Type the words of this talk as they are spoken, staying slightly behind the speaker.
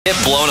Get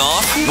blown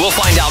off? We'll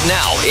find out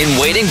now in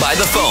Waiting by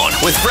the Phone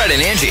with Fred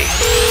and Angie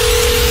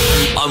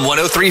on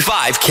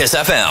 103.5 KISS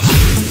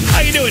FM. How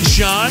you doing,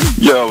 Sean?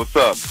 Yo, what's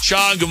up?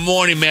 Sean, good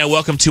morning, man.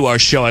 Welcome to our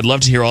show. I'd love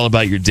to hear all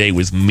about your date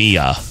with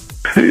Mia.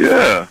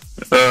 Yeah.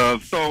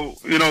 So,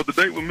 the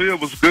date with Mia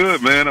was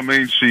good, man. I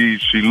mean, she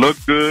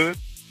looked good.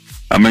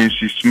 I mean,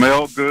 she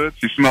smelled good.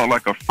 She smelled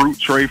like a fruit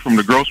tray from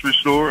the grocery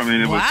store. I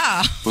mean, it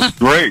was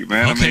great,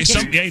 man. Okay,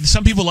 I mean,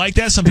 some people like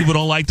that. Some people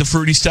don't like the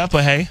fruity stuff,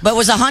 but hey. But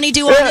was a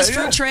honeydew on this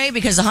fruit tray?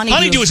 Because the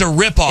honeydew is a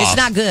ripoff. It's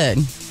not good.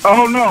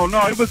 Oh, no.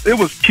 It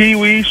was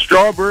kiwi,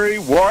 strawberry,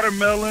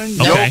 watermelon,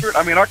 yogurt.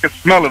 I mean, I could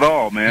smell it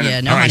all, man.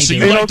 Yeah, no all right, honeydew.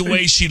 so you like the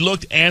way she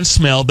looked and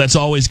smelled. That's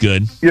always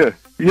good.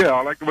 Yeah,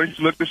 I like the way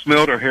she looked and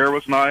smelled. Her hair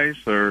was nice.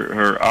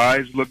 Her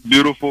eyes looked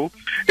beautiful.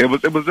 It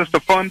was just a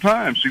fun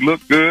time. She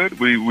looked good.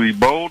 We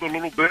bowled a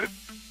little bit.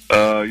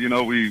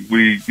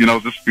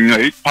 We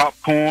ate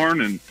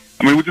popcorn, and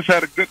I mean, we just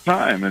had a good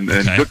time and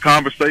good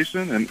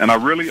conversation. And I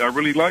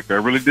really like her. I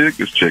really dig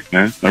this chick,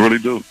 man. I really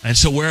do. And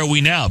so where are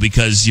we now?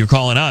 Because you're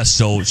calling us,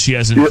 so she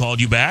hasn't called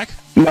you back?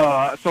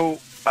 No, so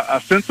I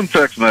sent some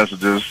text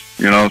messages.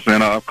 You know what I'm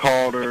saying? I've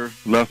called her,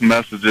 left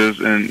messages,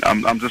 and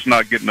I'm just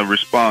not getting a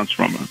response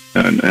from her.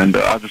 And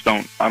I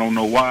don't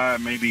know why.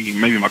 Maybe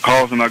my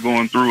calls are not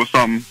going through or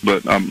something.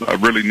 But I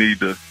really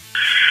need to.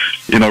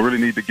 Really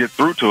need to get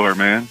through to her,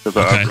 man, because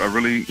I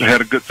really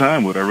had a good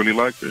time with her. I really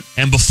liked her.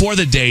 And before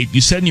the date,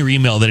 you said in your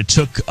email that it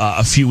took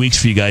a few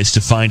weeks for you guys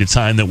to find a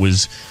time that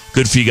was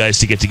good for you guys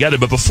to get together.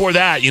 But before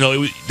that,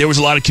 there was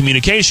a lot of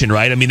communication,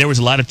 right? I mean, there was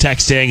a lot of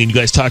texting, and you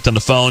guys talked on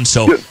the phone.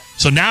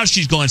 So now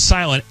she's going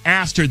silent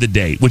after the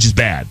date, which is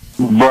bad.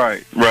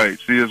 Right.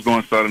 She is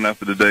going silent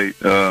after the date.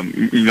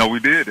 We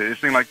did. It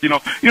seemed like,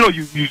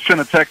 you send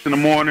a text in the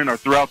morning or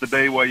throughout the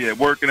day while you're at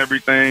work and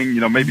everything,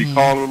 maybe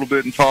call a little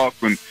bit and talk,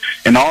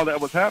 and all that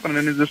was happening,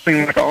 and it just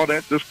seemed like all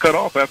that just cut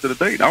off after the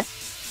date. I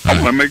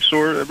want to make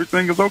sure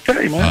everything is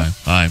okay, man. All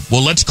right.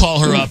 Well, let's call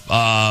her up.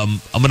 I'm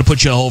going to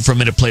put you on hold for a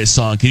minute, play a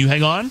song. Can you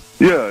hang on?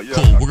 Yeah.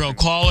 Cool. We're going to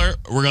call her.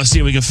 We're going to see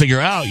if we can figure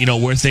out,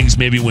 where things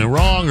maybe went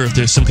wrong or if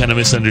there's some kind of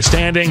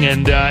misunderstanding,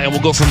 and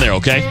we'll go from there,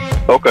 okay?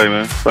 Okay,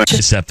 man. Thanks.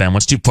 It's FM.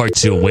 Let's do part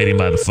 2 of Waiting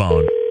by the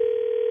Phone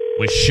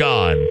with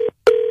Sean.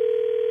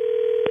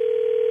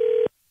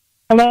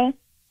 Hello?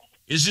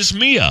 Is this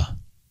Mia?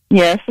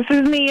 Yes, this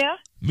is Mia.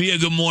 Mia,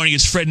 good morning.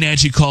 It's Fred and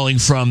Angi calling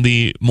from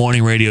the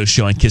morning radio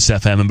show on KISS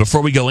FM. And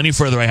before we go any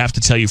further, I have to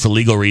tell you for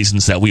legal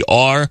reasons that we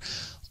are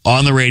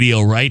on the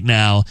radio right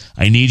now.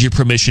 I need your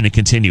permission to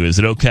continue. Is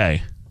it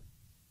okay?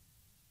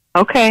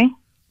 Okay.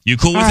 You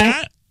cool with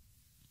that?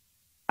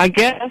 I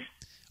guess.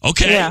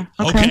 Okay. Yeah,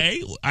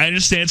 okay. I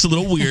understand it's a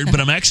little weird, but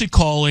I'm actually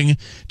calling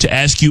to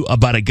ask you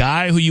about a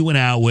guy who you went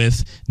out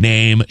with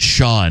named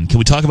Sean. Can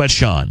we talk about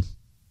Sean?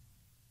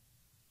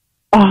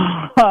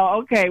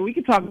 Oh, okay. We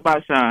can talk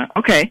about Sean.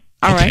 Okay.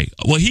 All right.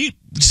 Well, he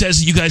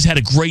says you guys had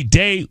a great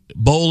day,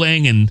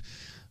 bowling and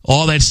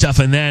all that stuff,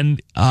 and then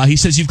he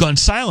says you've gone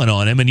silent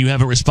on him and you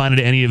haven't responded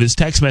to any of his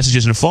text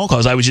messages and phone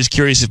calls. I was just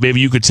curious if maybe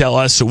you could tell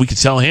us so we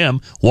could tell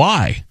him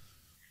why.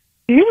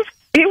 It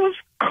was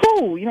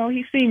cool.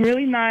 He seemed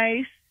really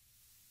nice.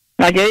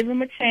 I gave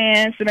him a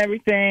chance and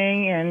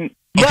everything,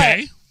 but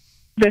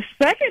the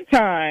second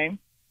time,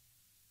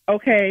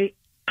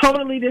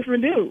 totally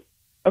different dude.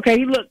 Okay,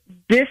 he looked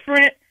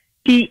different.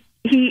 He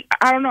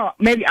I don't know,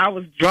 maybe I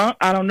was drunk,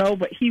 I don't know,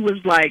 but he was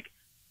like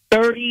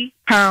 30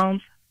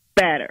 pounds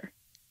fatter.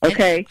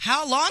 Okay. And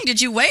how long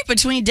did you wait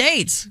between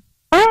dates?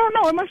 I don't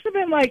know. It must have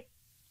been like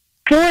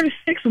 4 to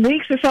 6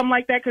 weeks or something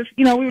like that, because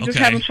we were just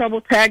having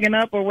trouble tagging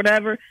up or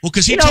whatever. Well,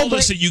 because he told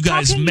us that you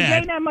guys met. How can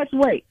you gain that much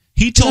weight?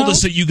 He told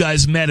us that you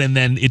guys met, and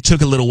then it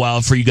took a little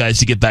while for you guys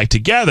to get back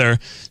together.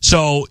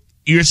 So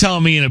you're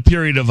telling me in a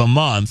period of a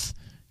month,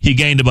 he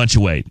gained a bunch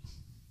of weight.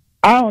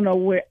 I don't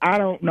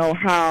know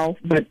how,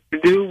 but the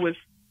dude was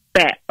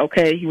fat,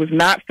 okay? He was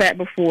not fat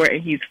before,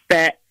 and he's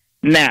fat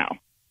now.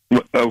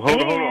 Hold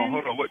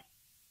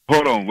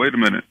on. Wait a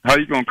minute. How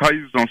you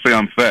just gonna say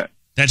I'm fat?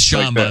 That's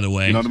Sean, like by the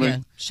way. You know what I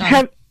mean?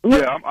 Sean.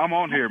 I'm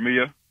on here,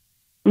 Mia.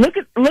 Look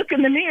in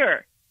the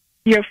mirror.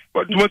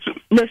 Look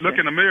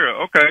in the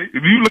mirror. Okay.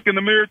 If you look in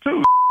the mirror,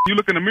 too. You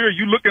look in the mirror,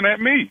 you looking at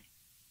me.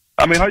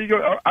 I mean, how you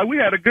go? We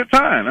had a good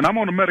time, and I'm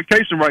on a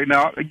medication right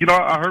now.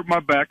 I hurt my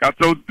back. I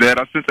told you that.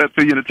 I sent that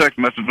to you in a text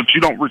message, but you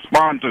don't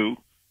respond to.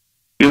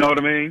 You know what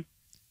I mean?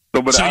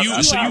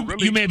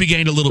 You maybe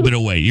gained a little bit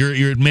of weight.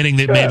 You're admitting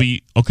that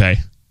maybe. Okay.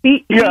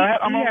 He has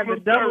a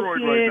double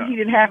chin. right now. He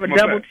didn't have a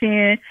double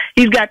chin.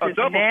 He's got this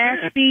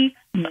nasty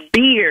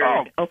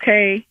beard.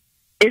 Okay,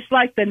 it's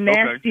like the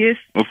nastiest.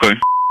 Okay.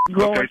 So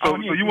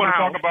you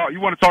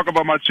want to talk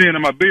about my chin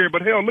and my beard,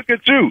 but hell, look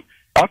at you.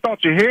 I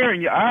thought your hair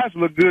and your eyes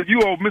look good.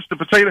 You old Mr.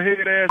 Potato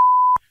Head ass.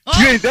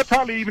 That's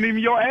probably even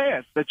your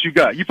ass that you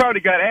got. You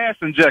probably got ass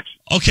injection.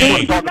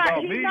 Okay. He's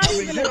not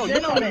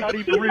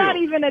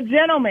even a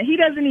gentleman. He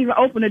doesn't even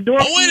open the door.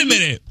 Oh, wait a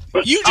minute.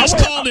 You just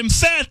called him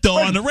fat, though,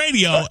 on the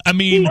radio. I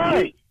mean,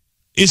 I'm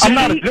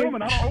not a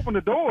gentleman. I don't open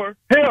the door.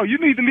 Hell, you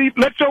need to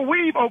let your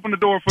weave open the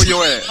door for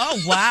your ass.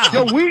 Oh, wow.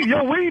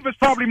 Your weave is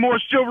probably more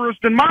chivalrous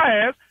than my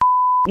ass.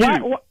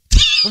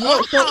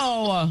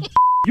 Whoa.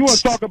 You want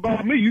to talk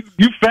about me?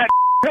 You fat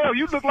hell.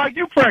 You look like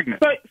you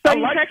pregnant. So I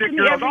you like texting thick me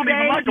girls. I every don't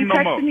even day? like them You no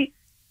texting more. me?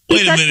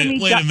 Wait a texting minute, me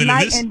wait a minute.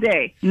 Night and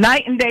day.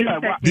 Night and day. Yeah,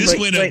 you text this me.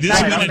 went Wait, a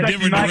night and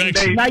different day.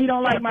 direction. Now you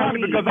don't like my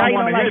weed. Because Now I you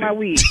want don't to like hit my it.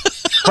 weed.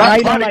 Now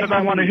you don't Probably like because my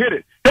I want to weed. hit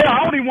it. Hell,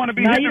 I don't even want to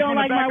be Now hit you you don't from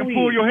the like back my and weed.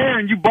 pull your hair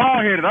and you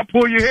bald headed. I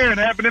pull your hair and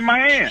it happened in my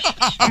hand.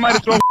 I might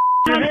as well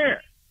your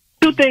hair.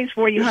 Two things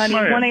for you, honey.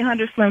 Man.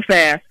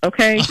 1-800-SLIM-FAST,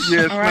 okay?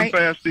 Yeah, All slim right?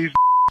 fast these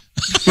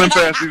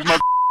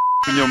mother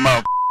in your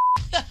mouth.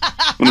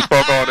 When the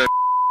fuck all that.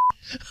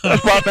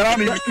 That's why I said I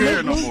don't even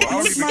care no more. I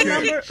don't Lose even my care.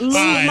 number. Lose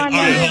All right, my all right,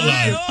 number hold with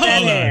on, your fat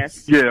hold on.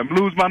 ass. Yeah,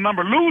 lose my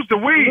number. Lose the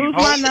weed. Lose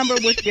my number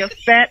with your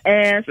fat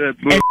ass. That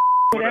And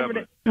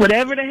whatever.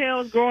 whatever the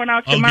hell is growing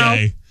out your mouth.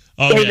 Okay. Say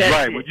Okay. that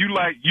Right, shit. but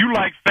you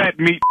like fat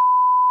meat.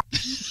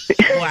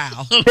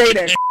 Wow. Say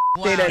that.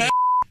 Wow. Say that.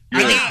 I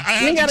You have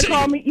ain't to gotta tell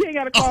call you- me. You ain't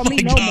gotta call Oh me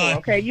my no God. more.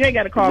 Okay, you ain't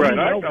gotta call Right, me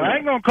no I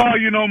ain't more. gonna call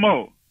you no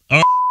more.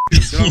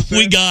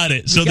 We got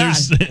it. So We got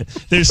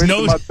there's Put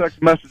no. my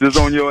text messages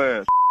on your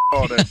ass.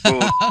 All that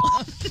bull.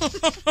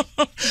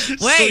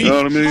 Wait. You know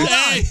what I mean?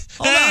 Hey,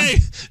 Hold hey!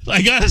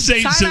 I gotta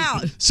say, Time so,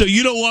 out. so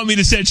you don't want me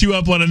to set you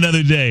up on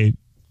another date?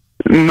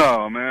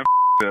 No, man.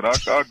 That.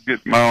 I'll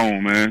get my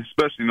own, man.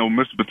 Especially no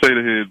Mr.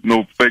 Potato Head,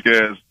 no fake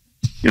ass.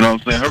 You know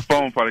what I'm saying? Her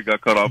phone probably got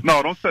cut off.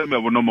 No, don't set me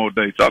up with no more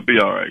dates. I'll be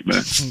all right,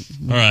 man.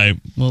 All right.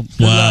 Well,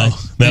 Wow,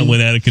 that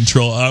went out of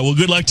control. All right. Well,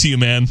 good luck to you,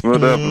 man.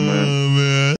 Whatever, man. Man.